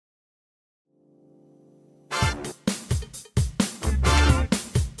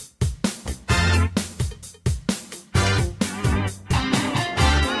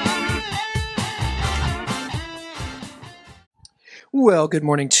Well, good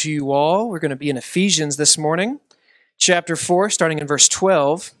morning to you all. We're going to be in Ephesians this morning, chapter 4, starting in verse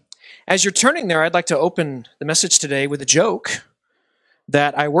 12. As you're turning there, I'd like to open the message today with a joke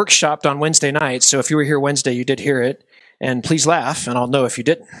that I workshopped on Wednesday night. So if you were here Wednesday, you did hear it. And please laugh, and I'll know if you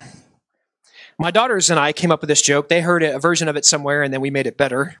didn't. My daughters and I came up with this joke. They heard a version of it somewhere, and then we made it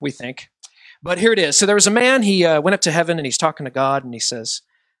better, we think. But here it is. So there was a man, he went up to heaven, and he's talking to God, and he says,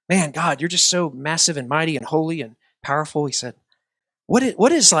 "Man, God, you're just so massive and mighty and holy and powerful." He said,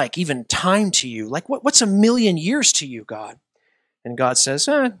 What is like even time to you? Like what's a million years to you, God? And God says,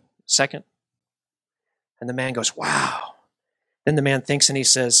 second. And the man goes, wow. Then the man thinks and he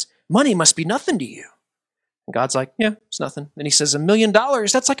says, money must be nothing to you. And God's like, yeah, it's nothing. Then he says, $1 million,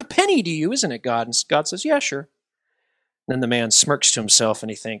 that's like a penny to you, isn't it, God? And God says, yeah, sure. And then the man smirks to himself and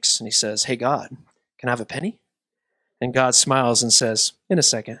he thinks and he says, hey, God, can I have a penny? And God smiles and says, in a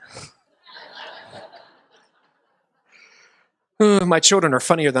second. My children are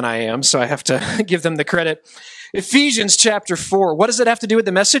funnier than I am, so I have to give them the credit. Ephesians chapter 4. What does it have to do with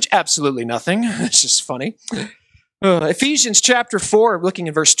the message? Absolutely nothing. It's just funny. Ephesians chapter 4, looking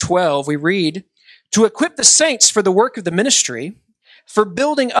at verse 12, we read, to equip the saints for the work of the ministry, for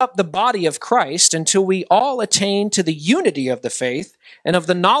building up the body of Christ until we all attain to the unity of the faith and of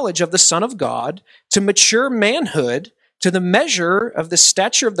the knowledge of the Son of God, to mature manhood, to the measure of the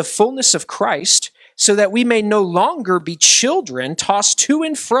stature of the fullness of Christ, so that we may no longer be children tossed to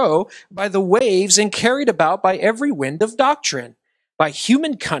and fro by the waves and carried about by every wind of doctrine, by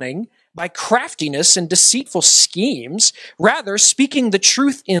human cunning, by craftiness and deceitful schemes. Rather, speaking the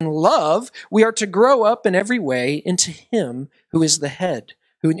truth in love, we are to grow up in every way into Him who is the head,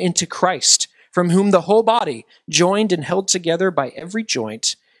 into Christ, from whom the whole body, joined and held together by every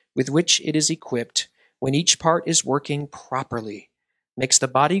joint with which it is equipped, when each part is working properly, makes the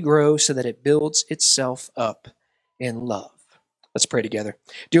body grow so that it builds itself up in love. Let's pray together.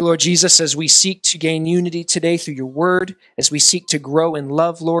 Dear Lord Jesus, as we seek to gain unity today through your word, as we seek to grow in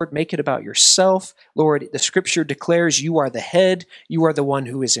love, Lord, make it about yourself. Lord, the scripture declares you are the head. You are the one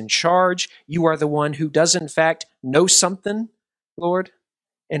who is in charge. You are the one who does, in fact, know something, Lord.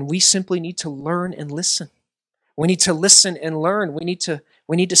 And we simply need to learn and listen. We need to listen and learn. We need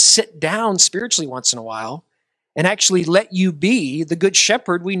to sit down spiritually once in a while and actually let you be the good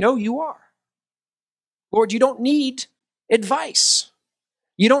shepherd we know you are. Lord, you don't need advice.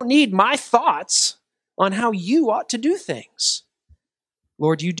 You don't need my thoughts on how you ought to do things.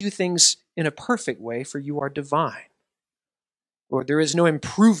 Lord, you do things in a perfect way, for you are divine. Lord, there is no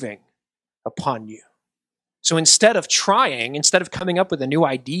improving upon you. So instead of coming up with a new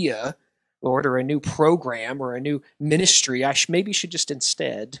idea, Lord, or a new program or a new ministry, I maybe should just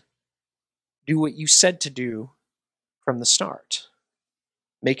instead do what you said to do from the start.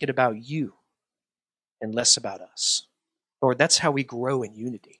 Make it about you and less about us. Lord, that's how we grow in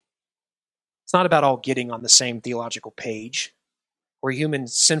unity. It's not about all getting on the same theological page. We're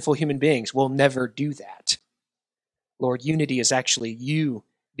sinful human beings. We'll never do that. Lord, unity is actually you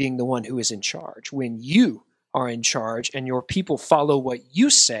being the one who is in charge. When you are in charge and your people follow what you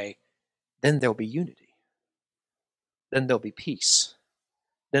say, then there'll be unity. Then there'll be peace.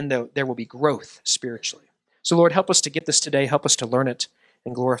 Then there will be growth spiritually. So Lord, help us to get this today. Help us to learn it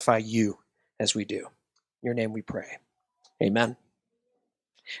and glorify you as we do. In your name we pray. Amen.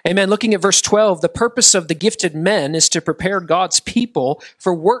 Amen. Looking at verse 12, the purpose of the gifted men is to prepare God's people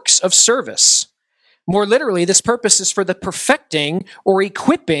for works of service. More literally, this purpose is for the perfecting or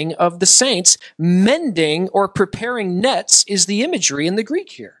equipping of the saints. Mending or preparing nets is the imagery in the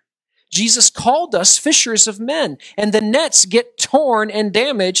Greek here. Jesus called us fishers of men, and the nets get torn and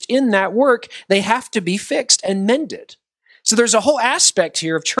damaged in that work. They have to be fixed and mended. So there's a whole aspect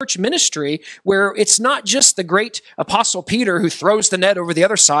here of church ministry where it's not just the great Apostle Peter who throws the net over the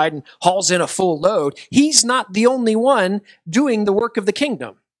other side and hauls in a full load. He's not the only one doing the work of the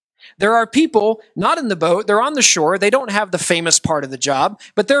kingdom. There are people not in the boat, they're on the shore, they don't have the famous part of the job,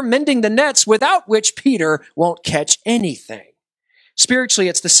 but they're mending the nets without which Peter won't catch anything. Spiritually,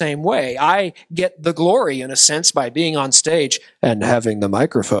 it's the same way. I get the glory, in a sense, by being on stage and having the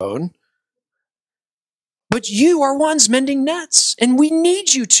microphone. But you are ones mending nets, and we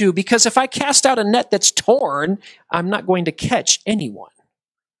need you to, because if I cast out a net that's torn, I'm not going to catch anyone.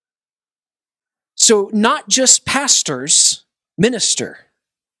 So not just pastors minister,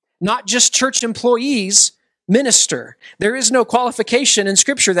 not just church employees minister. There is no qualification in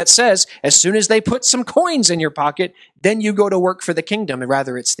Scripture that says, as soon as they put some coins in your pocket, then you go to work for the kingdom. And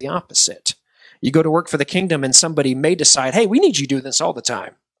rather, it's the opposite. You go to work for the kingdom, and somebody may decide, hey, we need you to do this all the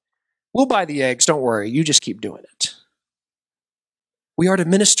time. We'll buy the eggs, don't worry, you just keep doing it. We are to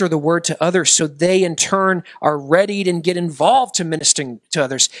minister the word to others so they in turn are readied and get involved to ministering to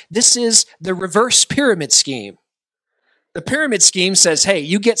others. This is the reverse pyramid scheme. The pyramid scheme says, hey,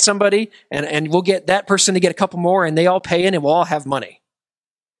 you get somebody and we'll get that person to get a couple more and they all pay in and we'll all have money.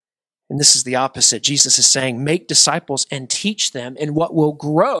 And this is the opposite. Jesus is saying, make disciples and teach them, and what will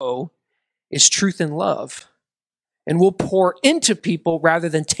grow is truth and love. And we'll pour into people rather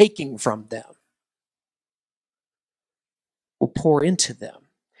than taking from them. We'll pour into them.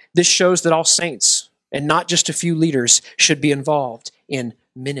 This shows that all saints, and not just a few leaders, should be involved in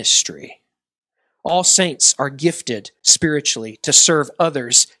ministry. All saints are gifted spiritually to serve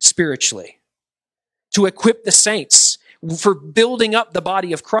others spiritually, to equip the saints for building up the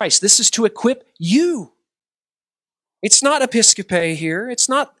body of Christ. This is to equip you. It's not episcope here. It's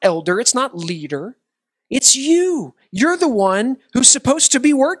not elder. It's not leader. It's you. You're the one who's supposed to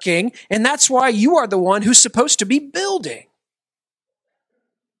be working, and that's why you are the one who's supposed to be building.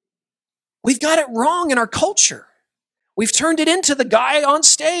 We've got it wrong in our culture. We've turned it into the guy on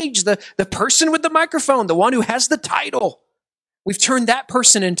stage, the person with the microphone, the one who has the title. We've turned that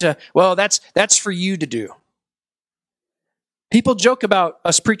person into, well, that's for you to do. People joke about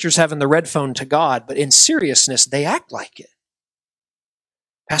us preachers having the red phone to God, but in seriousness, they act like it.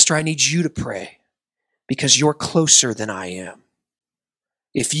 Pastor, I need you to pray because you're closer than I am.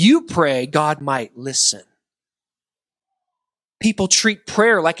 If you pray, God might listen. People treat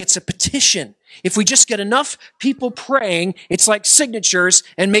prayer like it's a petition. If we just get enough people praying, it's like signatures,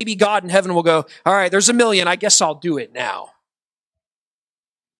 and maybe God in heaven will go, all right, there's 1 million, I guess I'll do it now.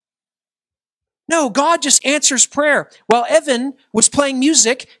 No, God just answers prayer. While Evan was playing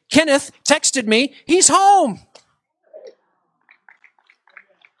music, Kenneth texted me, he's home.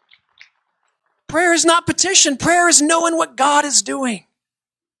 Prayer is not petition. Prayer is knowing what God is doing.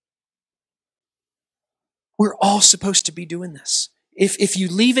 We're all supposed to be doing this. If you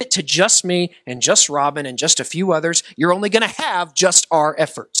leave it to just me and just Robin and just a few others, you're only going to have just our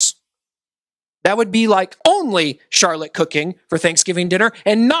efforts. That would be like only Charlotte cooking for Thanksgiving dinner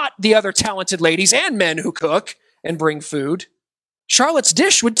and not the other talented ladies and men who cook and bring food. Charlotte's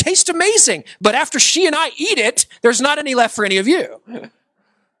dish would taste amazing, but after she and I eat it, there's not any left for any of you.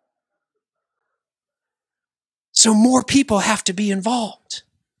 So more people have to be involved.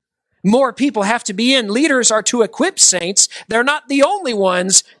 More people have to be in. Leaders are to equip saints. They're not the only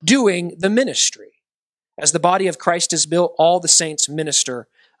ones doing the ministry. As the body of Christ is built, all the saints minister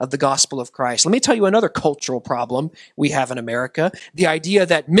of the gospel of Christ. Let me tell you another cultural problem we have in America. The idea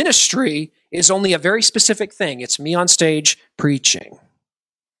that ministry is only a very specific thing. It's me on stage preaching.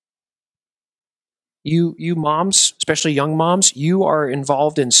 You moms, especially young moms, you are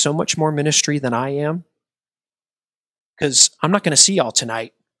involved in so much more ministry than I am. Because I'm not going to see y'all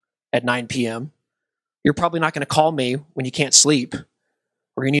tonight at 9 p.m. You're probably not going to call me when you can't sleep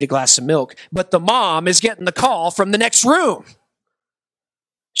or you need a glass of milk. But the mom is getting the call from the next room.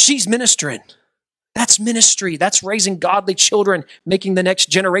 She's ministering. That's ministry. That's raising godly children, making the next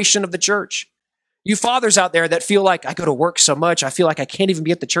generation of the church. You fathers out there that feel like I go to work so much, I feel like I can't even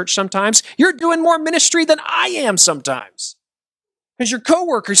be at the church sometimes. You're doing more ministry than I am sometimes. Because your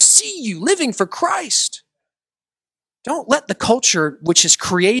coworkers see you living for Christ. Don't let the culture, which has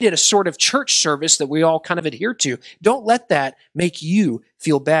created a sort of church service that we all kind of adhere to, don't let that make you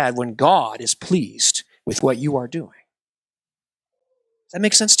feel bad when God is pleased with what you are doing. Does that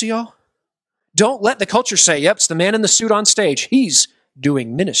make sense to y'all? Don't let the culture say, yep, it's the man in the suit on stage. He's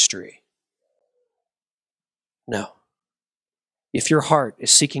doing ministry. No. If your heart is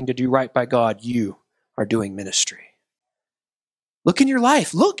seeking to do right by God, you are doing ministry. Look in your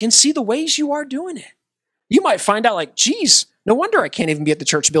life. Look and see the ways you are doing it. You might find out like, geez, no wonder I can't even be at the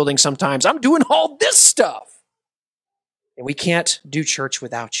church building sometimes. I'm doing all this stuff. And we can't do church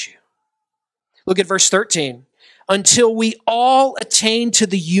without you. Look at verse 13. Until we all attain to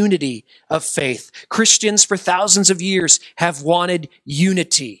the unity of faith. Christians for thousands of years have wanted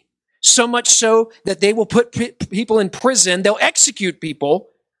unity. So much so that they will put people in prison. They'll execute people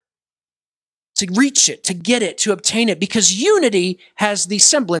to reach it, to get it, to obtain it. Because unity has the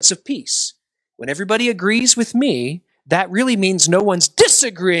semblance of peace. When everybody agrees with me, that really means no one's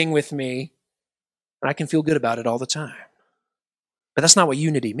disagreeing with me, and I can feel good about it all the time. But that's not what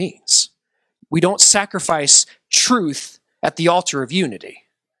unity means. We don't sacrifice truth at the altar of unity.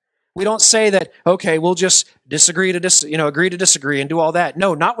 We don't say that, okay, we'll just agree to disagree and do all that.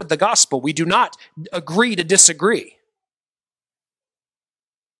 No, not with the gospel. We do not agree to disagree.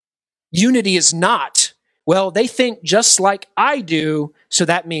 Unity is not, well, they think just like I do, so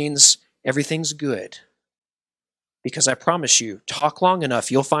that means everything's good. Because I promise you, talk long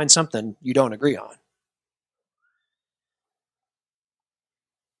enough, you'll find something you don't agree on.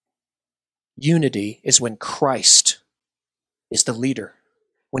 Unity is when Christ is the leader.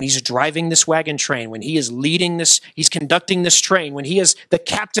 When he's driving this wagon train, when he is leading this, he's conducting this train, when he is the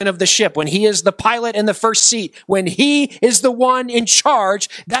captain of the ship, when he is the pilot in the first seat, when he is the one in charge,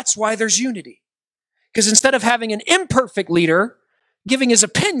 that's why there's unity. Because instead of having an imperfect leader giving his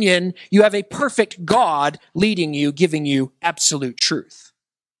opinion, you have a perfect God leading you, giving you absolute truth.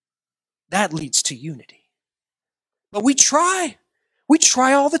 That leads to unity. But we try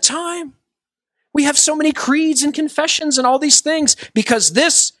all the time. We have so many creeds and confessions and all these things because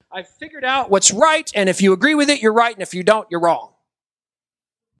I've figured out what's right, and if you agree with it, you're right, and if you don't, you're wrong.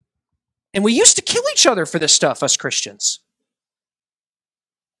 And we used to kill each other for this stuff, us Christians.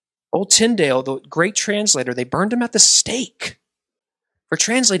 Old Tyndale, the great translator, they burned him at the stake for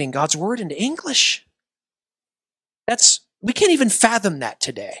translating God's word into English. We can't even fathom that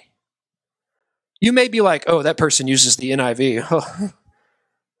today. You may be like, oh, that person uses the NIV. Oh.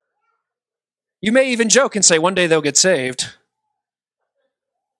 You may even joke and say, one day they'll get saved.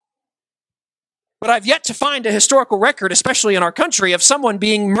 But I've yet to find a historical record, especially in our country, of someone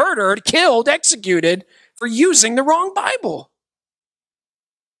being murdered, killed, executed for using the wrong Bible.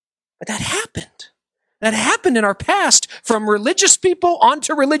 But that happened. That happened in our past from religious people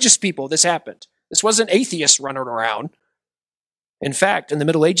onto religious people. This happened. This wasn't atheists running around. In fact, in the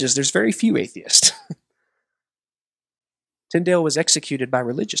Middle Ages, there's very few atheists. Tyndale was executed by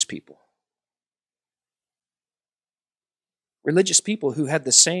religious people. Religious people who had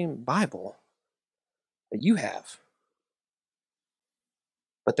the same Bible that you have.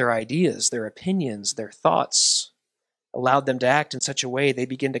 But their ideas, their opinions, their thoughts allowed them to act in such a way they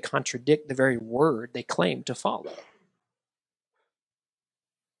begin to contradict the very word they claim to follow.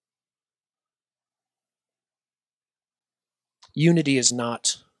 Unity is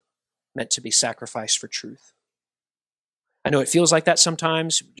not meant to be sacrificed for truth. I know it feels like that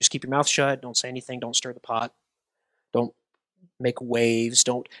sometimes. Just keep your mouth shut. Don't say anything. Don't stir the pot. Don't make waves.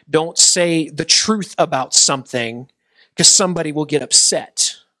 Don't say the truth about something because somebody will get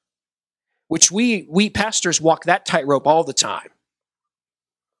upset. Which we pastors walk that tightrope all the time.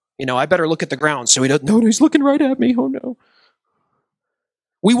 I better look at the ground so he doesn't know he's looking right at me. Oh no.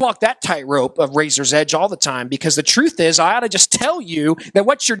 We walk that tightrope of razor's edge all the time because the truth is I ought to just tell you that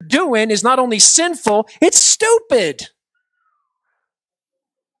what you're doing is not only sinful, it's stupid.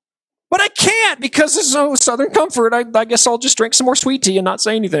 But I can't because this is Southern comfort. I guess I'll just drink some more sweet tea and not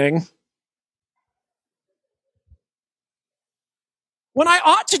say anything. When I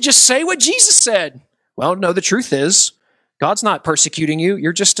ought to just say what Jesus said. Well, no, the truth is, God's not persecuting you.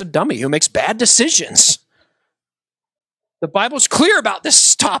 You're just a dummy who makes bad decisions. The Bible's clear about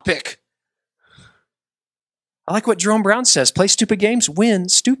this topic. I like what Jerome Brown says, play stupid games, win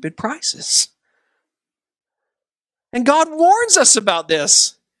stupid prizes. And God warns us about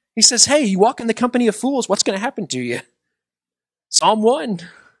this. He says, hey, you walk in the company of fools, what's going to happen to you? Psalm 1.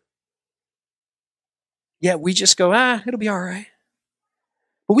 Yeah, we just go, it'll be all right.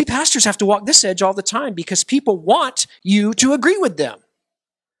 But we pastors have to walk this edge all the time because people want you to agree with them,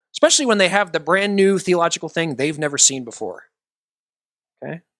 especially when they have the brand new theological thing they've never seen before.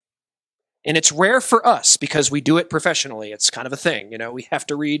 Okay? And it's rare for us because we do it professionally. It's kind of a thing, we have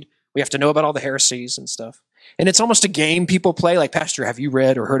to read, we have to know about all the heresies and stuff. And it's almost a game people play, like, Pastor, have you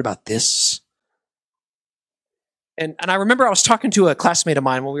read or heard about this? And I remember I was talking to a classmate of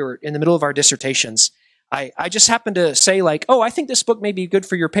mine when we were in the middle of our dissertations. I just happened to say, like, oh, I think this book may be good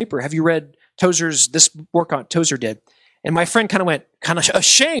for your paper. Have you read this work on Tozer did? And my friend kind of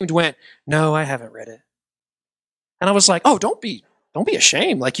ashamed, no, I haven't read it. And I was like, oh, don't be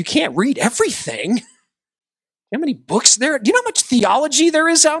ashamed. Like, you can't read everything. You know how many books there? Do you know how much theology there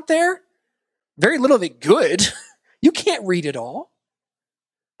is out there? Very little of it good. You can't read it all.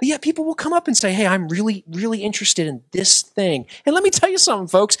 But yet people will come up and say, hey, I'm really, really interested in this thing. And let me tell you something,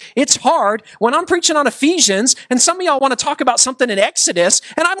 folks. It's hard when I'm preaching on Ephesians and some of y'all want to talk about something in Exodus.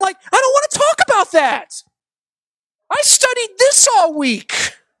 And I'm like, I don't want to talk about that. I studied this all week.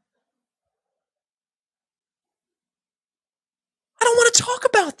 I don't want to talk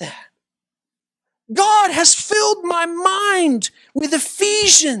about that. God has filled my mind with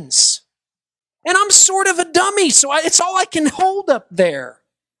Ephesians. And I'm sort of a dummy, so it's all I can hold up there.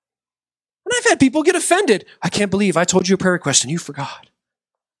 And I've had people get offended. I can't believe I told you a prayer request and you forgot.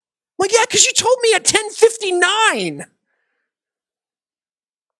 Well, yeah, because you told me at 10:59.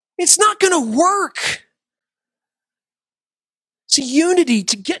 It's not going to work. See, unity,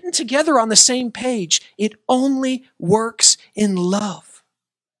 to getting together on the same page, it only works in love.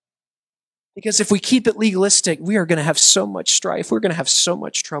 Because if we keep it legalistic, we are going to have so much strife. We're going to have so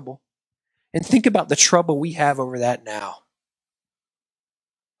much trouble. And think about the trouble we have over that now.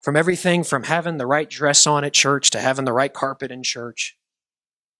 From everything from having the right dress on at church to having the right carpet in church.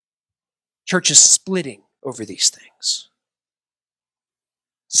 Church is splitting over these things.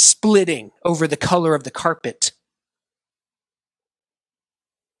 Splitting over the color of the carpet.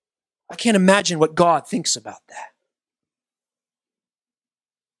 I can't imagine what God thinks about that.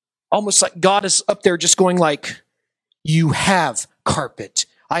 Almost like God is up there just going like, you have carpet.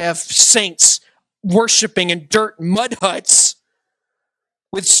 I have saints worshiping in dirt and mud huts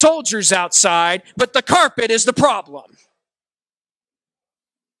with soldiers outside, but the carpet is the problem.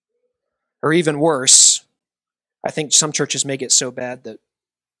 Or even worse, I think some churches make it so bad that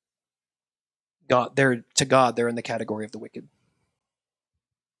they're in the category of the wicked.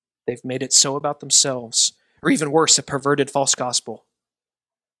 They've made it so about themselves, or even worse, a perverted false gospel,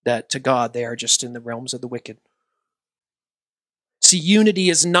 that to God they are just in the realms of the wicked. See, unity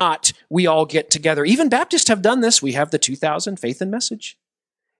is not we all get together. Even Baptists have done this. We have the 2000 Faith and Message.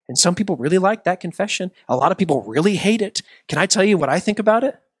 And some people really like that confession. A lot of people really hate it. Can I tell you what I think about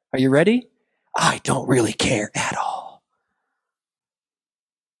it? Are you ready? I don't really care at all.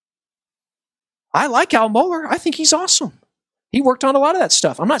 I like Al Mohler. I think he's awesome. He worked on a lot of that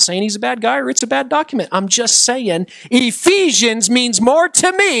stuff. I'm not saying he's a bad guy or it's a bad document. I'm just saying Ephesians means more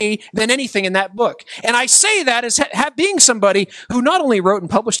to me than anything in that book. And I say that as being somebody who not only wrote and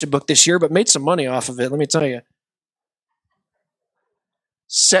published a book this year, but made some money off of it. Let me tell you.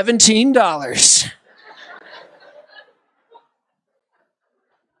 $17.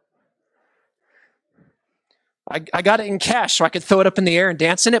 I got it in cash so I could throw it up in the air and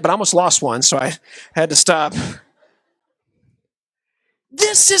dance in it, but I almost lost one, so I had to stop.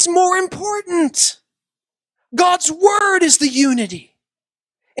 This is more important. God's word is the unity.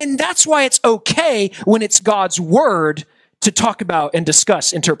 And that's why it's okay when it's God's word to talk about and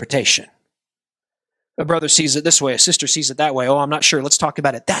discuss interpretation. A brother sees it this way, a sister sees it that way. Oh, I'm not sure. Let's talk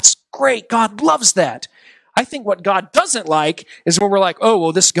about it. That's great. God loves that. I think what God doesn't like is when we're like, oh,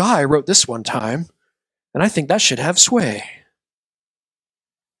 well, this guy wrote this one time, and I think that should have sway.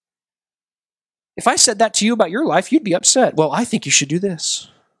 If I said that to you about your life, you'd be upset. Well, I think you should do this.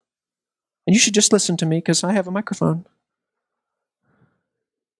 And you should just listen to me because I have a microphone.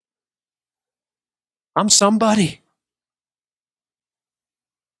 I'm somebody.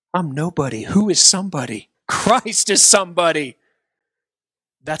 I'm nobody. Who is somebody? Christ is somebody.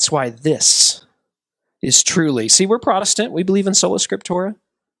 That's why this is truly. See, we're Protestant. We believe in sola scriptura.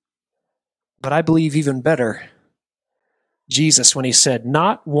 But I believe even better, Jesus, when he said,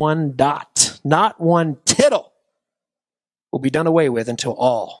 not one dot, not one tittle will be done away with until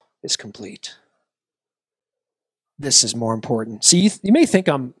all is complete. This is more important. See, you may think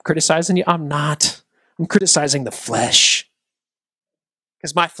I'm criticizing you. I'm not. I'm criticizing the flesh.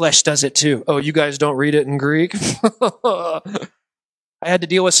 Because my flesh does it too. Oh, you guys don't read it in Greek? I had to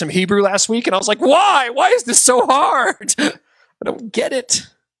deal with some Hebrew last week, and I was like, why? Why is this so hard? I don't get it.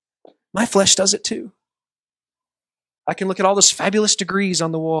 My flesh does it too. I can look at all those fabulous degrees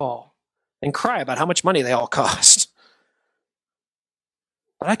on the wall and cry about how much money they all cost.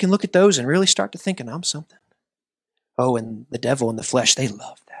 But I can look at those and really start to thinking I'm something. Oh, and the devil and the flesh, they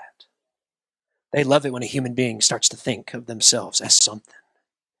love that. They love it when a human being starts to think of themselves as something.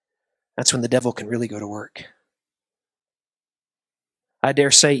 That's when the devil can really go to work. I dare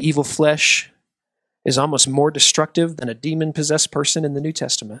say evil flesh is almost more destructive than a demon-possessed person in the New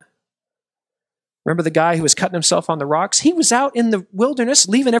Testament. Remember the guy who was cutting himself on the rocks? He was out in the wilderness,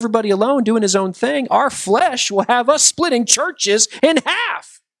 leaving everybody alone, doing his own thing. Our flesh will have us splitting churches in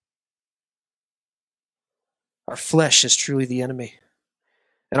half. Our flesh is truly the enemy.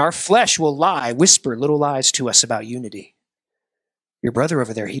 And our flesh will lie, whisper little lies to us about unity. Your brother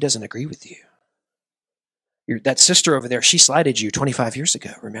over there, he doesn't agree with you. That sister over there, she slighted you 25 years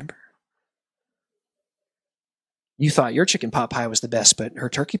ago, remember? You thought your chicken pot pie was the best, but her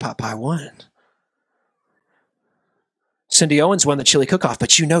turkey pot pie won. Cindy Owens won the chili cook-off,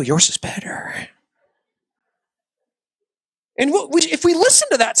 but you know yours is better. And if we listen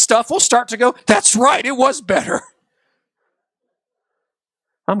to that stuff, we'll start to go, that's right, it was better.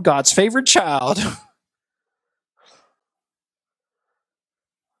 I'm God's favorite child.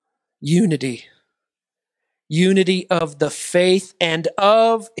 Unity. Unity of the faith and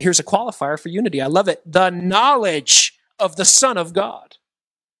of, here's a qualifier for unity, I love it, the knowledge of the Son of God.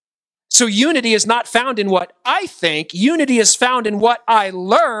 So unity is not found in what I think. Unity is found in what I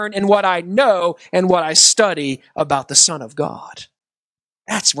learn and what I know and what I study about the Son of God.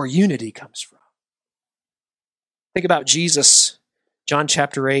 That's where unity comes from. Think about Jesus, John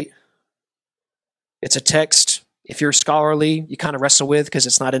chapter 8. It's a text, if you're scholarly, you kind of wrestle with because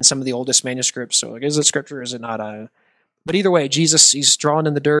it's not in some of the oldest manuscripts. So is it scripture or is it not? But either way, Jesus, he's drawn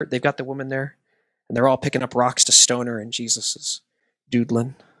in the dirt. They've got the woman there, and they're all picking up rocks to stone her, and Jesus is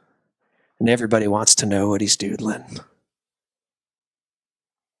doodling. And everybody wants to know what he's doodling.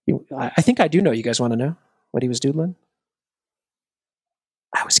 I think I do know. You guys want to know what he was doodling?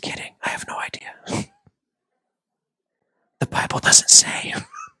 I was kidding. I have no idea. The Bible doesn't say.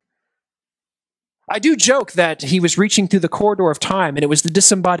 I do joke that he was reaching through the corridor of time, and it was the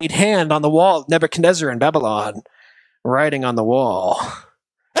disembodied hand on the wall of Nebuchadnezzar in Babylon, writing on the wall.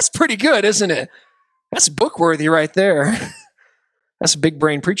 That's pretty good, isn't it? That's book-worthy right there. That's big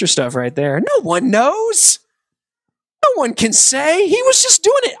brain preacher stuff right there. No one knows. No one can say. He was just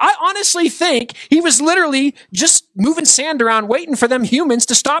doing it. I honestly think he was literally just moving sand around, waiting for them humans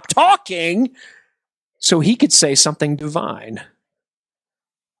to stop talking so he could say something divine.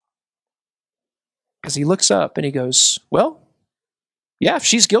 Because he looks up and he goes, well, yeah, if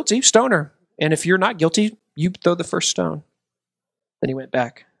she's guilty, stone her. And if you're not guilty, you throw the first stone. Then he went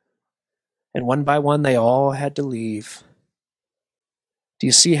back. And one by one, they all had to leave. Do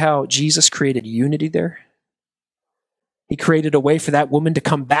you see how Jesus created unity there? He created a way for that woman to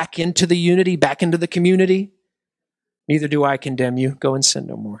come back into the unity, back into the community. Neither do I condemn you. Go and sin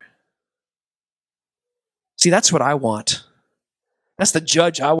no more. See, that's what I want. That's the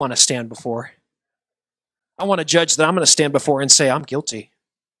judge I want to stand before. I want a judge that I'm going to stand before and say, I'm guilty.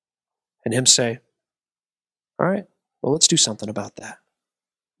 And him say, all right, well, let's do something about that.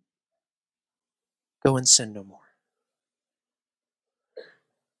 Go and sin no more.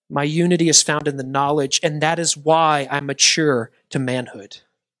 My unity is found in the knowledge, and that is why I mature to manhood.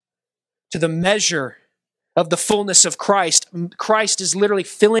 To the measure of the fullness of Christ. Christ is literally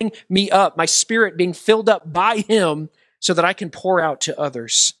filling me up, my spirit being filled up by him so that I can pour out to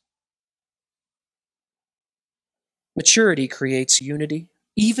others. Maturity creates unity,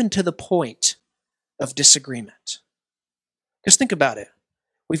 even to the point of disagreement. Because think about it.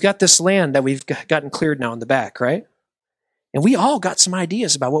 We've got this land that we've gotten cleared now in the back, right? And we all got some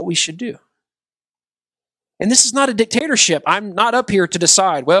ideas about what we should do. And this is not a dictatorship. I'm not up here to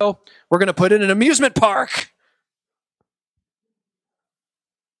decide, well, we're going to put in an amusement park.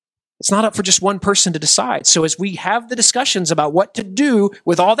 It's not up for just one person to decide. So as we have the discussions about what to do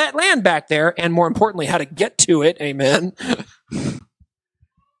with all that land back there, and more importantly, how to get to it, amen,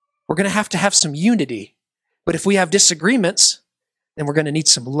 we're going to have some unity. But if we have disagreements, then we're going to need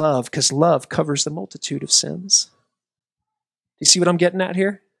some love, because love covers the multitude of sins. Do you see what I'm getting at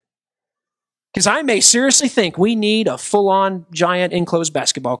here? Because I may seriously think we need a full-on giant enclosed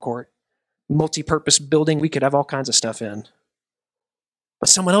basketball court, multi-purpose building we could have all kinds of stuff in. But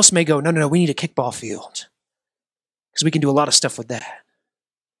someone else may go, no, we need a kickball field because we can do a lot of stuff with that.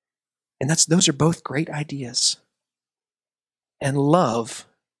 And those are both great ideas. And love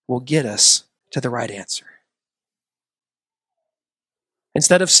will get us to the right answer.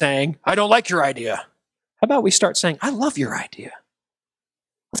 Instead of saying, I don't like your idea, how about we start saying, I love your idea.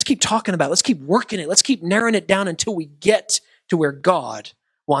 Let's keep talking about it. Let's keep working it. Let's keep narrowing it down until we get to where God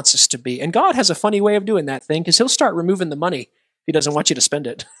wants us to be. And God has a funny way of doing that thing because he'll start removing the money. He doesn't want you to spend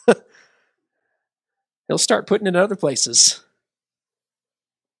it. He'll start putting it in other places.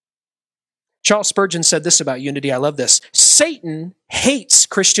 Charles Spurgeon said this about unity. I love this. Satan hates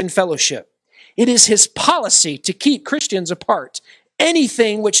Christian fellowship. It is his policy to keep Christians apart.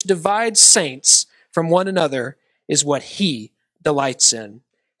 Anything which divides saints from one another is what he delights in.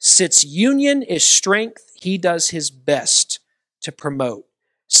 Since union is strength, he does his best to promote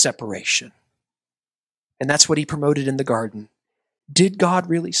separation. And that's what he promoted in the garden. Did God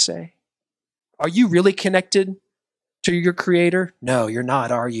really say? Are you really connected to your Creator? No, you're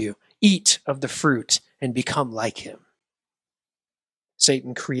not, are you? Eat of the fruit and become like him.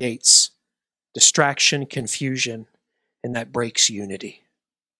 Satan creates distraction, confusion, and that breaks unity.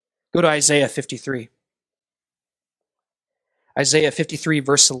 Go to Isaiah 53. Isaiah 53,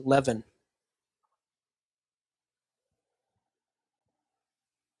 verse 11.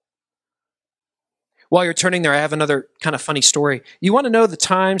 While you're turning there, I have another kind of funny story. You want to know the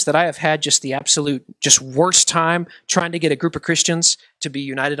times that I have had just the absolute, just worst time trying to get a group of Christians to be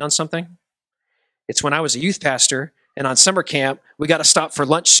united on something? It's when I was a youth pastor, and on summer camp, we got to stop for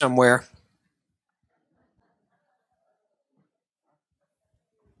lunch somewhere.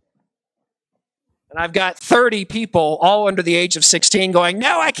 And I've got 30 people, all under the age of 16, going,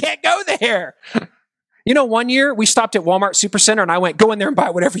 no, I can't go there. You know, one year we stopped at Walmart Supercenter, and I went, go in there and buy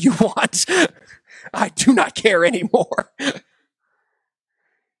whatever you want. I do not care anymore.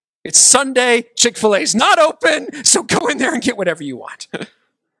 It's Sunday, Chick-fil-A's not open, so go in there and get whatever you want.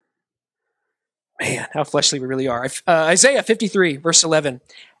 Man, how fleshly we really are. Isaiah 53, verse 11.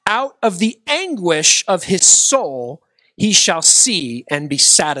 Out of the anguish of his soul, he shall see and be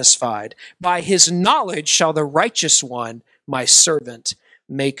satisfied. By his knowledge shall the righteous one, my servant,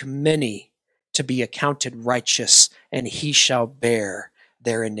 make many to be accounted righteous, and he shall bear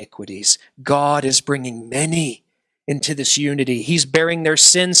their iniquities. God is bringing many into this unity. He's bearing their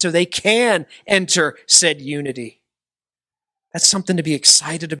sins so they can enter said unity. That's something to be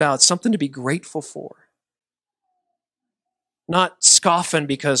excited about, something to be grateful for. Not scoffing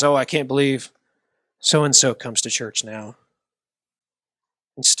because, I can't believe so-and-so comes to church now.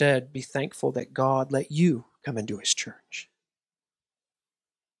 Instead, be thankful that God let you come into his church.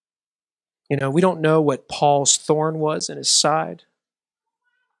 We don't know what Paul's thorn was in his side,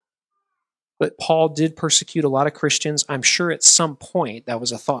 but Paul did persecute a lot of Christians. I'm sure at some point that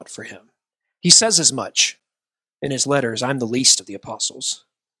was a thought for him. He says as much in his letters, I'm the least of the apostles.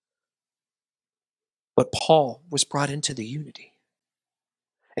 But Paul was brought into the unity.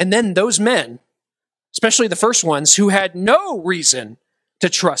 And then those men, especially the first ones who had no reason to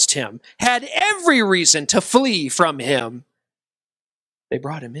trust him, had every reason to flee from him, they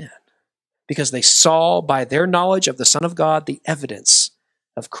brought him in because they saw by their knowledge of the Son of God the evidence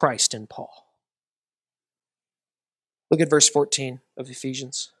of Christ in Paul. Look at verse 14 of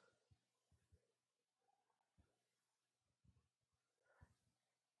Ephesians.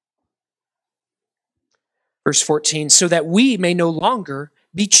 Verse 14, so that we may no longer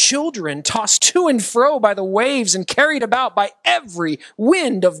be children tossed to and fro by the waves and carried about by every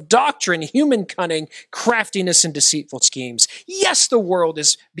wind of doctrine, human cunning, craftiness, and deceitful schemes. Yes, the world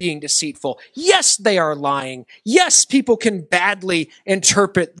is being deceitful. Yes, they are lying. Yes, people can badly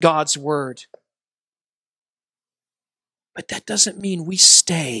interpret God's word. But that doesn't mean we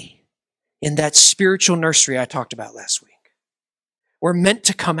stay in that spiritual nursery I talked about last week. We're meant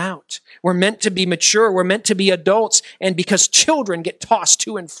to come out. We're meant to be mature. We're meant to be adults. And because children get tossed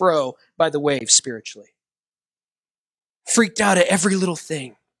to and fro by the waves spiritually. Freaked out at every little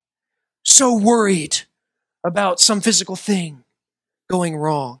thing. So worried about some physical thing going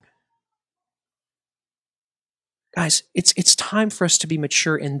wrong. Guys, it's time for us to be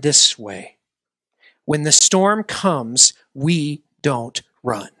mature in this way. When the storm comes, we don't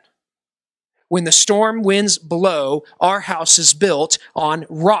run. When the storm winds blow, our house is built on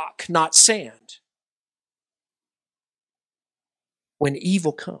rock, not sand. When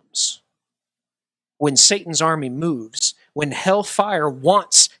evil comes, when Satan's army moves, when hellfire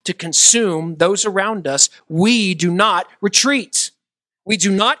wants to consume those around us, we do not retreat. We do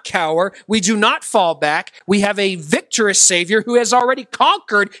not cower. We do not fall back. We have a victorious Savior who has already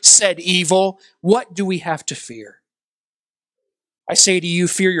conquered said evil. What do we have to fear? I say to you,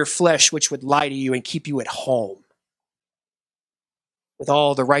 fear your flesh, which would lie to you and keep you at home. With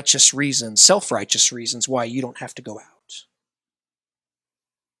all the righteous reasons, self-righteous reasons why you don't have to go out.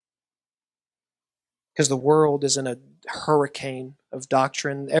 Because the world is in a hurricane of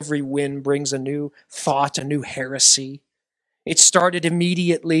doctrine. Every wind brings a new thought, a new heresy. It started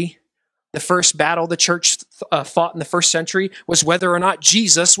immediately. The first battle the church fought in the first century was whether or not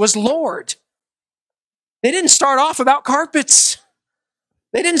Jesus was Lord. They didn't start off about carpets.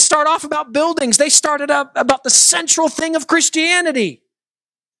 They didn't start off about buildings. They started up about the central thing of Christianity.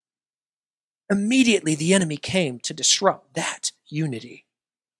 Immediately, the enemy came to disrupt that unity.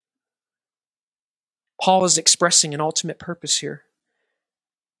 Paul is expressing an ultimate purpose here.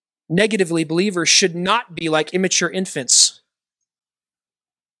 Negatively, believers should not be like immature infants.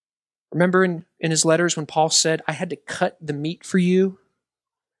 Remember in his letters when Paul said, I had to cut the meat for you?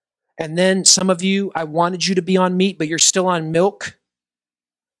 And then some of you, I wanted you to be on meat, but you're still on milk.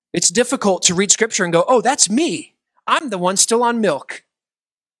 It's difficult to read scripture and go, oh, that's me. I'm the one still on milk.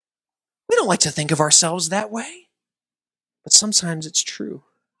 We don't like to think of ourselves that way, but sometimes it's true.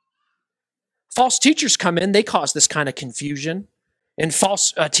 False teachers come in, they cause this kind of confusion, and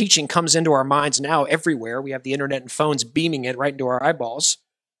false teaching comes into our minds now everywhere. We have the internet and phones beaming it right into our eyeballs.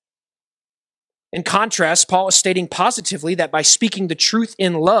 In contrast, Paul is stating positively that by speaking the truth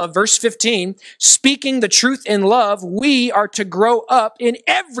in love, verse 15, speaking the truth in love, we are to grow up in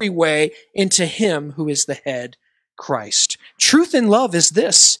every way into him who is the head, Christ. Truth in love is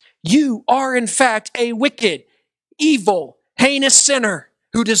this: you are in fact a wicked, evil, heinous sinner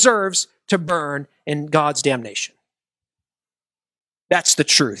who deserves to burn in God's damnation. That's the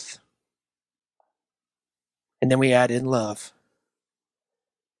truth. And then we add in love.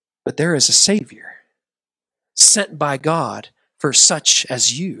 But there is a Savior sent by God for such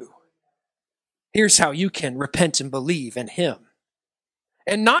as you. Here's how you can repent and believe in him.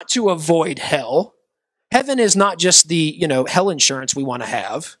 And not to avoid hell. Heaven is not just the, hell insurance we want to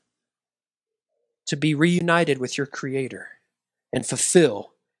have. To be reunited with your Creator and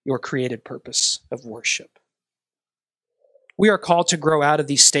fulfill your created purpose of worship. We are called to grow out of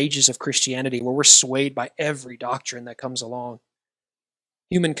these stages of Christianity where we're swayed by every doctrine that comes along.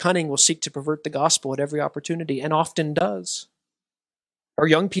 Human cunning will seek to pervert the gospel at every opportunity, and often does. Our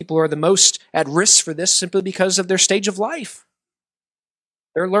young people are the most at risk for this simply because of their stage of life.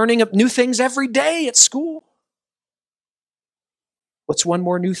 They're learning new things every day at school. What's one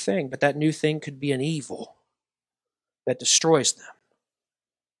more new thing? But that new thing could be an evil that destroys them.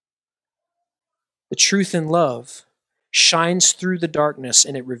 The truth in love shines through the darkness,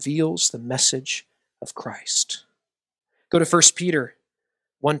 and it reveals the message of Christ. Go to 1 Peter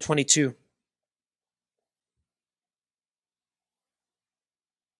 1:22.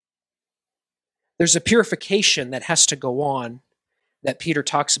 There's a purification that has to go on that Peter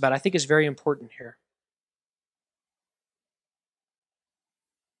talks about. I think is very important here.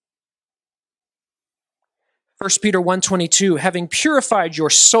 1 Peter 1:22, having purified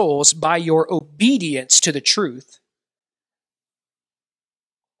your souls by your obedience to the truth,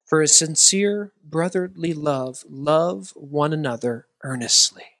 for a sincere brotherly love, love one another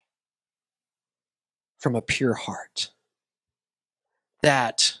earnestly from a pure heart.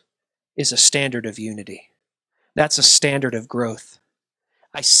 That is a standard of unity. That's a standard of growth.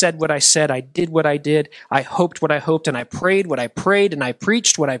 I said what I said, I did what I did, I hoped what I hoped, and I prayed what I prayed, and I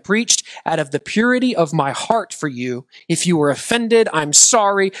preached what I preached out of the purity of my heart for you. If you were offended, I'm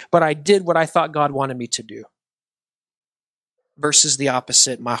sorry, but I did what I thought God wanted me to do. Versus the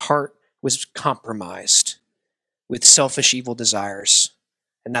opposite, my heart was compromised with selfish evil desires,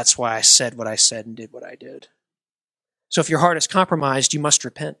 and that's why I said what I said and did what I did. So if your heart is compromised, you must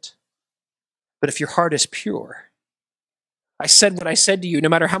repent. But if your heart is pure, I said what I said to you, no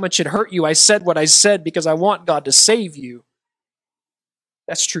matter how much it hurt you, I said what I said because I want God to save you.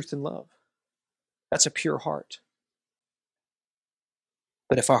 That's truth and love. That's a pure heart.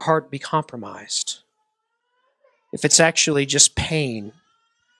 But if our heart be compromised, if it's actually just pain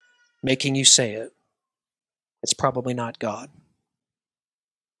making you say it, it's probably not God.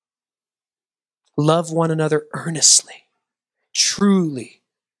 Love one another earnestly, truly,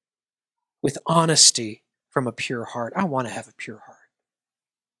 with honesty from a pure heart. I want to have a pure heart.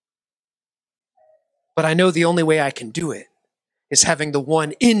 But I know the only way I can do it is having the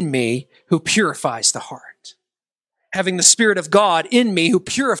one in me who purifies the heart. Having the Spirit of God in me who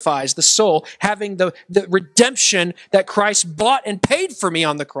purifies the soul. Having the redemption that Christ bought and paid for me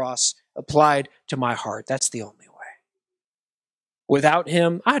on the cross applied to my heart. That's the only way. Without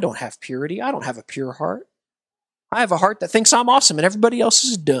him, I don't have purity. I don't have a pure heart. I have a heart that thinks I'm awesome and everybody else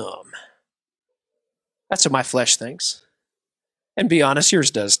is dumb. That's what my flesh thinks. And be honest,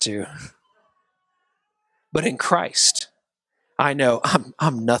 yours does too. But in Christ, I know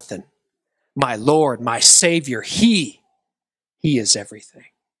I'm nothing. My Lord, my Savior, He is everything.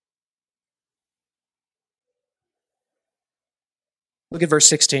 Look at verse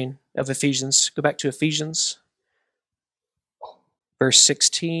 16 of Ephesians. Go back to Ephesians. Verse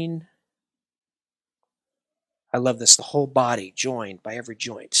 16. I love this. The whole body joined by every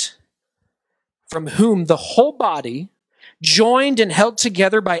joint. From whom the whole body, joined and held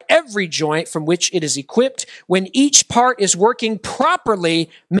together by every joint from which it is equipped, when each part is working properly,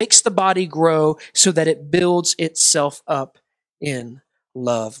 makes the body grow so that it builds itself up in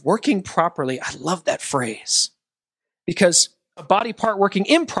love. Working properly, I love that phrase. Because a body part working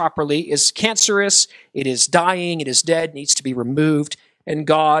improperly is cancerous, it is dying, it is dead, needs to be removed. And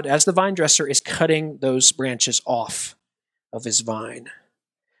God, as the vine dresser, is cutting those branches off of his vine.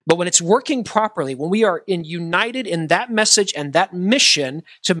 But when it's working properly, when we are united in that message and that mission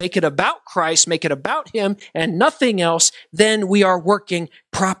to make it about Christ, make it about him and nothing else, then we are working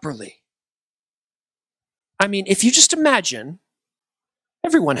properly. I mean, if you just imagine,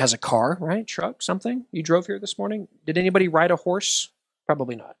 everyone has a car, right? Truck, something. You drove here this morning. Did anybody ride a horse?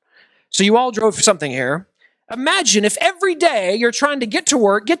 Probably not. So you all drove something here. Imagine if every day you're trying to get to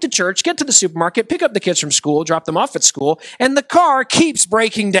work, get to church, get to the supermarket, pick up the kids from school, drop them off at school, and the car keeps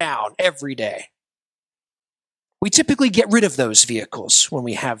breaking down every day. We typically get rid of those vehicles when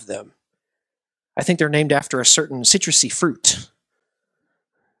we have them. I think they're named after a certain citrusy fruit.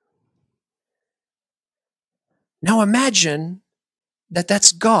 Now imagine that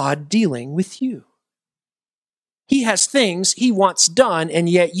that's God dealing with you. He has things he wants done, and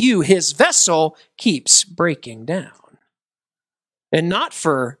yet you, his vessel, keeps breaking down. And not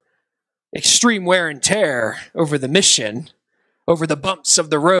for extreme wear and tear over the mission, over the bumps of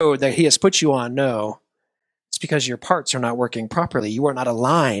the road that he has put you on. No, it's because your parts are not working properly. You are not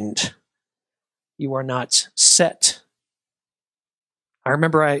aligned. You are not set. I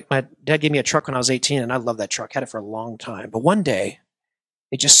remember my dad gave me a truck when I was 18, and I loved that truck. Had it for a long time. But one day,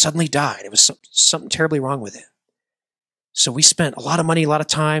 it just suddenly died. It was something terribly wrong with it. So we spent a lot of money, a lot of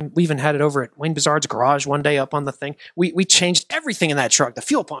time. We even had it over at Wayne Bizard's garage one day up on the thing. We changed everything in that truck, the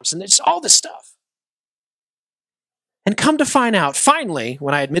fuel pumps, and it's all this stuff. And come to find out, finally,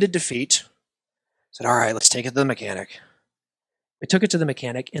 when I admitted defeat, I said, all right, let's take it to the mechanic. We took it to the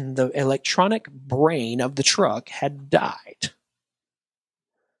mechanic, and the electronic brain of the truck had died.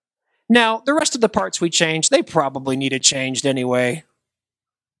 Now, the rest of the parts we changed, they probably needed changed anyway.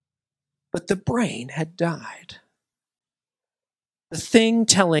 But the brain had died. The thing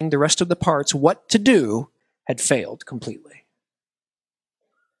telling the rest of the parts what to do had failed completely.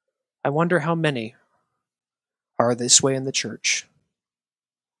 I wonder how many are this way in the church.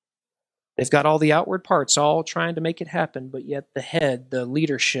 They've got all the outward parts all trying to make it happen, but yet the head, the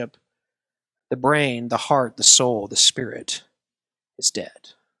leadership, the brain, the heart, the soul, the spirit is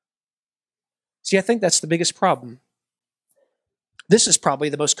dead. See, I think that's the biggest problem. This is probably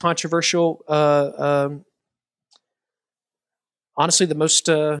the most controversial, honestly, the most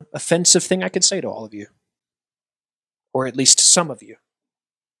offensive thing I could say to all of you, or at least some of you.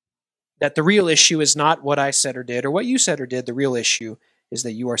 That the real issue is not what I said or did, or what you said or did. The real issue is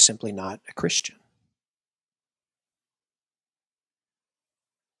that you are simply not a Christian.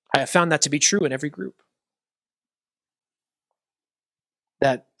 I have found that to be true in every group.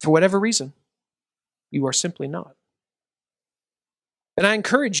 That for whatever reason, you are simply not. And I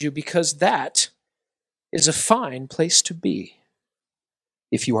encourage you because that is a fine place to be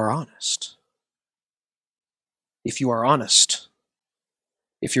if you are honest. If you are honest,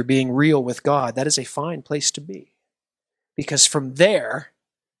 if you're being real with God, that is a fine place to be. Because from there,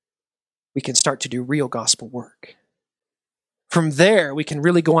 we can start to do real gospel work. From there, we can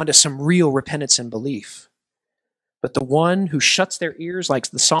really go on to some real repentance and belief. But the one who shuts their ears, like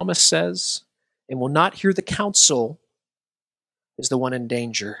the psalmist says, and will not hear the counsel is the one in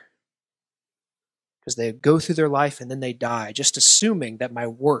danger. Because they go through their life and then they die, just assuming that my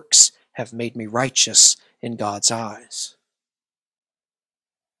works have made me righteous in God's eyes.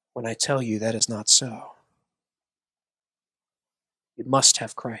 When I tell you that is not so. You must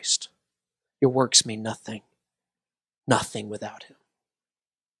have Christ. Your works mean nothing. Nothing without him.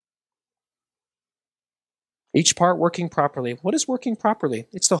 Each part working properly. What is working properly?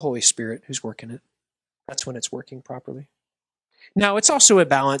 It's the Holy Spirit who's working it. That's when it's working properly. Now, it's also a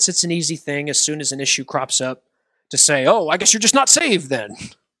balance. It's an easy thing as soon as an issue crops up to say, oh, I guess you're just not saved then.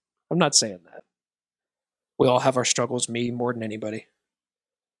 I'm not saying that. We all have our struggles, me more than anybody.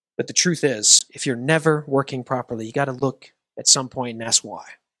 But the truth is, if you're never working properly, you got to look at some point and ask why.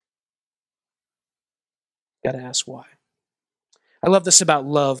 You got to ask why. I love this about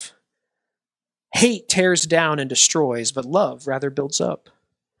love. Hate tears down and destroys, but love rather builds up.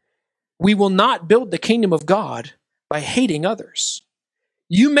 We will not build the kingdom of God by hating others.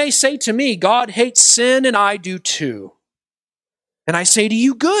 You may say to me, God hates sin and I do too. And I say to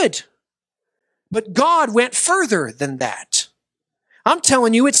you, good. But God went further than that. I'm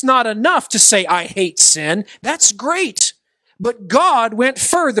telling you, it's not enough to say I hate sin. That's great. But God went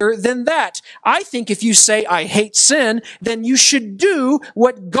further than that. I think if you say I hate sin, then you should do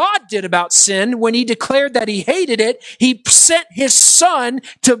what God did about sin when he declared that he hated it. He sent his son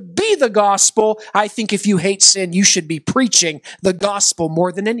to be the gospel. I think if you hate sin, you should be preaching the gospel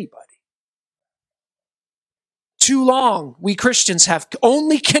more than anybody. Too long, we Christians have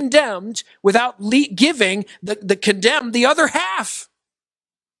only condemned without giving the condemned the other half.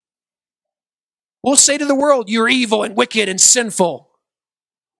 We'll say to the world, you're evil and wicked and sinful.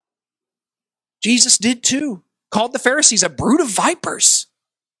 Jesus did too. Called the Pharisees a brood of vipers.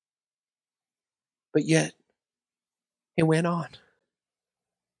 But yet, he went on.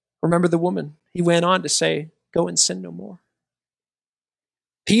 Remember the woman? He went on to say, go and sin no more.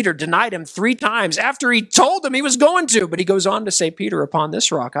 Peter denied him 3 times after he told him he was going to. But he goes on to say, Peter, upon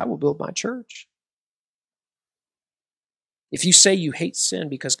this rock I will build my church. If you say you hate sin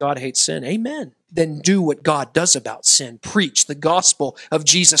because God hates sin, amen. Then do what God does about sin. Preach the gospel of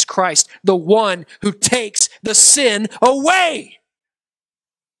Jesus Christ, the one who takes the sin away.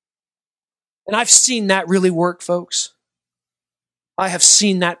 And I've seen that really work, folks. I have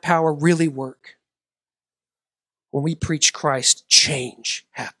seen that power really work. When we preach Christ, change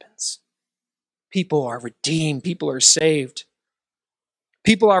happens. People are redeemed. People are saved.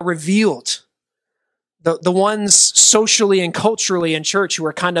 People are revealed. The ones socially and culturally in church who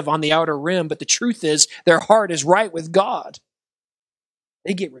are kind of on the outer rim, but the truth is their heart is right with God.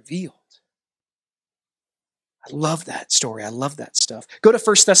 They get revealed. I love that story. I love that stuff. Go to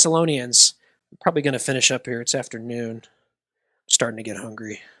 1 Thessalonians. I'm probably going to finish up here. It's afternoon. I'm starting to get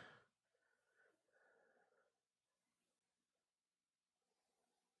hungry.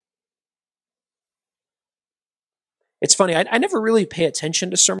 It's funny, I never really pay attention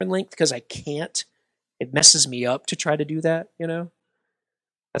to sermon length because I can't. It messes me up to try to do that, you know?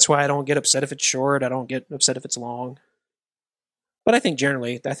 That's why I don't get upset if it's short. I don't get upset if it's long. But I think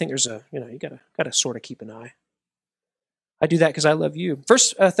generally, there's you gotta sort of keep an eye. I do that because I love you.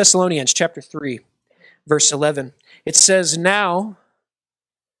 First Thessalonians chapter 3, verse 11. It says, "Now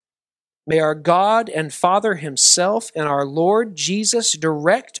may our God and Father himself and our Lord Jesus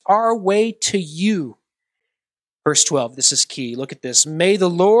direct our way to you." Verse 12, this is key. Look at this. "May the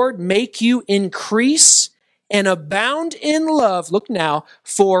Lord make you increase and abound in love," look now,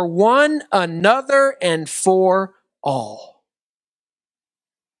 "for one another and for all."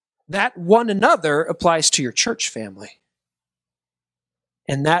 That one another applies to your church family.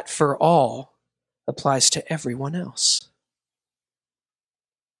 And that for all applies to everyone else.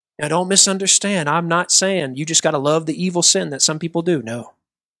 Now, don't misunderstand. I'm not saying you just got to love the evil sin that some people do. No.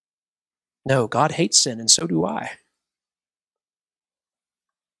 No, God hates sin, and so do I.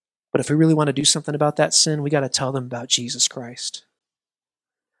 But if we really want to do something about that sin, we got to tell them about Jesus Christ.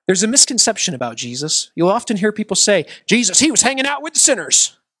 There's a misconception about Jesus. You'll often hear people say, Jesus, he was hanging out with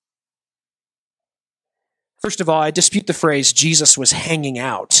sinners. First of all, I dispute the phrase, Jesus was hanging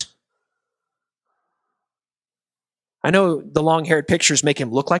out. I know the long-haired pictures make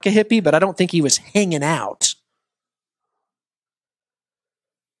him look like a hippie, but I don't think he was hanging out.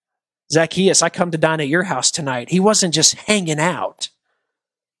 Zacchaeus, I come to dine at your house tonight. He wasn't just hanging out.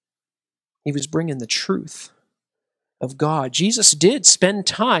 He was bringing the truth of God. Jesus did spend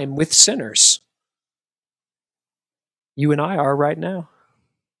time with sinners. You and I are right now.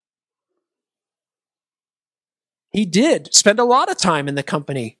 He did spend a lot of time in the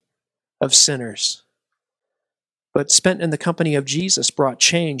company of sinners, but spent in the company of Jesus brought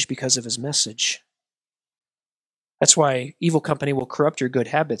change because of his message. That's why evil company will corrupt your good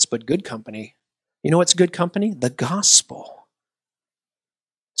habits, but good company, you know what's good company? The gospel.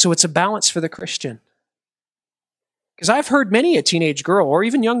 So it's a balance for the Christian. Because I've heard many a teenage girl or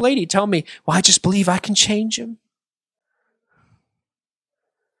even young lady tell me, well, I just believe I can change him.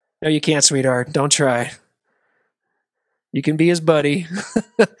 No, you can't, sweetheart. Don't try. You can be his buddy,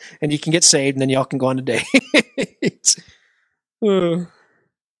 and you can get saved, and then y'all can go on a date.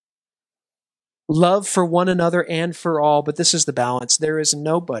 Love for one another and for all, but this is the balance. There is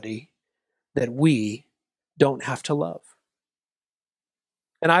nobody that we don't have to love.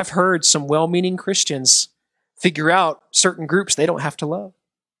 And I've heard some well-meaning Christians figure out certain groups they don't have to love.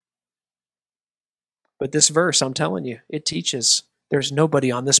 But this verse, I'm telling you, it teaches there's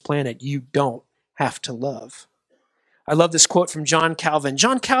nobody on this planet you don't have to love. I love this quote from John Calvin.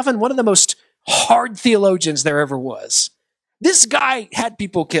 John Calvin, one of the most hard theologians there ever was. This guy had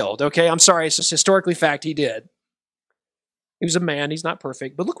people killed, okay? I'm sorry, it's just historically fact, he did. He was a man, he's not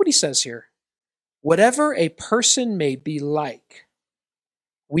perfect. But look what he says here. Whatever a person may be like,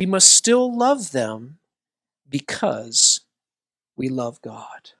 we must still love them because we love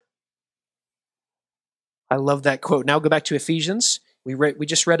God. I love that quote. Now go back to Ephesians. We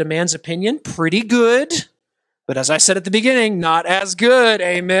just read a man's opinion. Pretty good. But as I said at the beginning, not as good.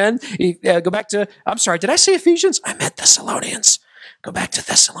 Amen. Go back to, I'm sorry, did I say Ephesians? I meant Thessalonians. Go back to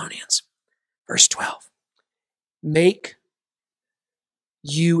Thessalonians. Verse 12. Make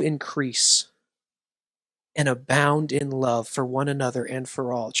you increase and abound in love for one another and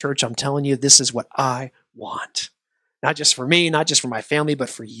for all. Church, I'm telling you, this is what I want. Not just for me, not just for my family, but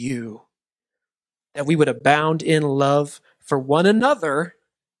for you. That we would abound in love for one another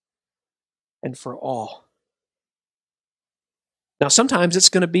and for all. Now, sometimes it's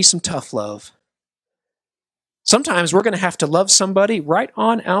going to be some tough love. Sometimes we're going to have to love somebody right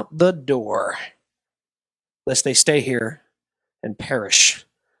on out the door, lest they stay here and perish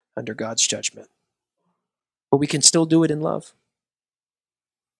under God's judgment. But we can still do it in love.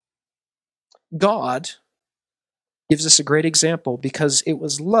 God gives us a great example because it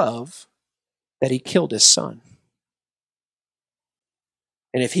was love that he killed his son.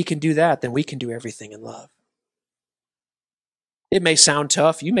 And if he can do that, then we can do everything in love. It may sound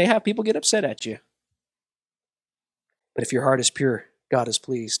tough. You may have people get upset at you. But if your heart is pure, God is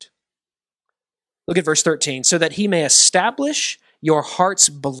pleased. Look at verse 13. So that he may establish your hearts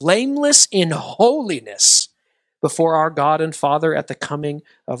blameless in holiness before our God and Father at the coming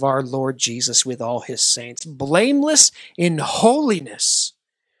of our Lord Jesus with all his saints. Blameless in holiness.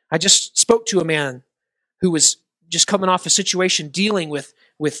 I just spoke to a man who was just coming off a situation dealing with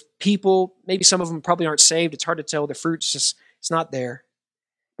people. Maybe some of them probably aren't saved. It's hard to tell. The fruit's just, it's not there.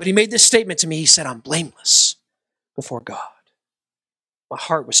 But he made this statement to me. He said, I'm blameless before God. My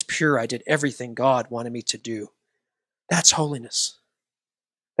heart was pure. I did everything God wanted me to do. That's holiness.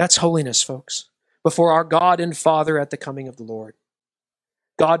 That's holiness, folks. before our God and Father at the coming of the Lord.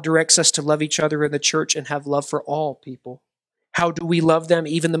 God directs us to love each other in the church and have love for all people. How do we love them,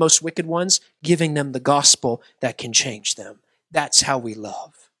 even the most wicked ones? Giving them the gospel that can change them. That's how we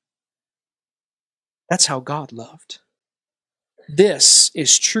love. That's how God loved. This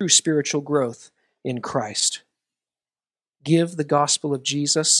is true spiritual growth in Christ. Give the gospel of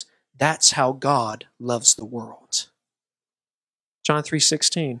Jesus. That's how God loves the world. John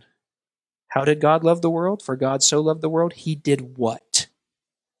 3:16. How did God love the world? For God so loved the world, he did what?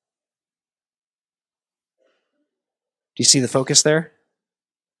 Do you see the focus there?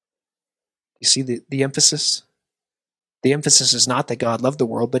 Do you see the emphasis? The emphasis is not that God loved the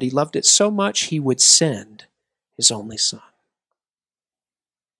world, but he loved it so much he would send his only Son.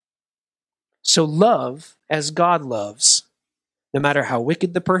 So love as God loves, no matter how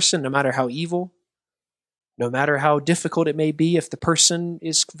wicked the person, no matter how evil, no matter how difficult it may be if the person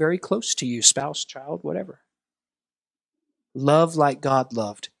is very close to you, spouse, child, whatever. Love like God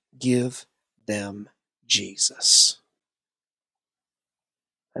loved. Give them Jesus.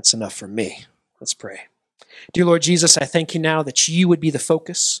 That's enough for me. Let's pray. Dear Lord Jesus, I thank you now that you would be the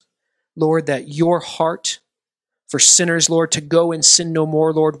focus. Lord, that your heart for sinners, Lord, to go and sin no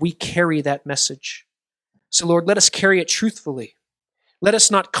more, Lord, we carry that message. So, Lord, let us carry it truthfully. Let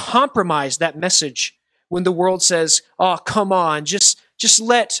us not compromise that message when the world says, oh, come on, just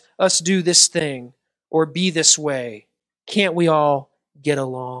let us do this thing or be this way. Can't we all get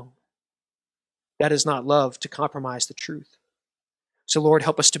along? That is not love, to compromise the truth. So, Lord,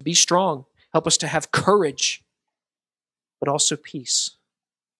 help us to be strong. Help us to have courage, but also peace.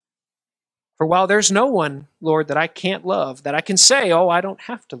 For while there's no one, Lord, that I can't love, that I can say, oh, I don't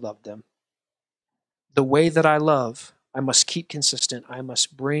have to love them, the way that I love, I must keep consistent. I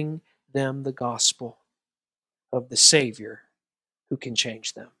must bring them the gospel of the Savior who can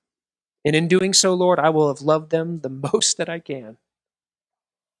change them. And in doing so, Lord, I will have loved them the most that I can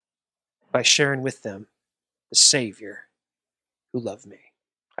by sharing with them the Savior who loved me.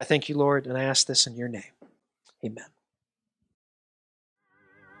 I thank you, Lord, and I ask this in your name. Amen.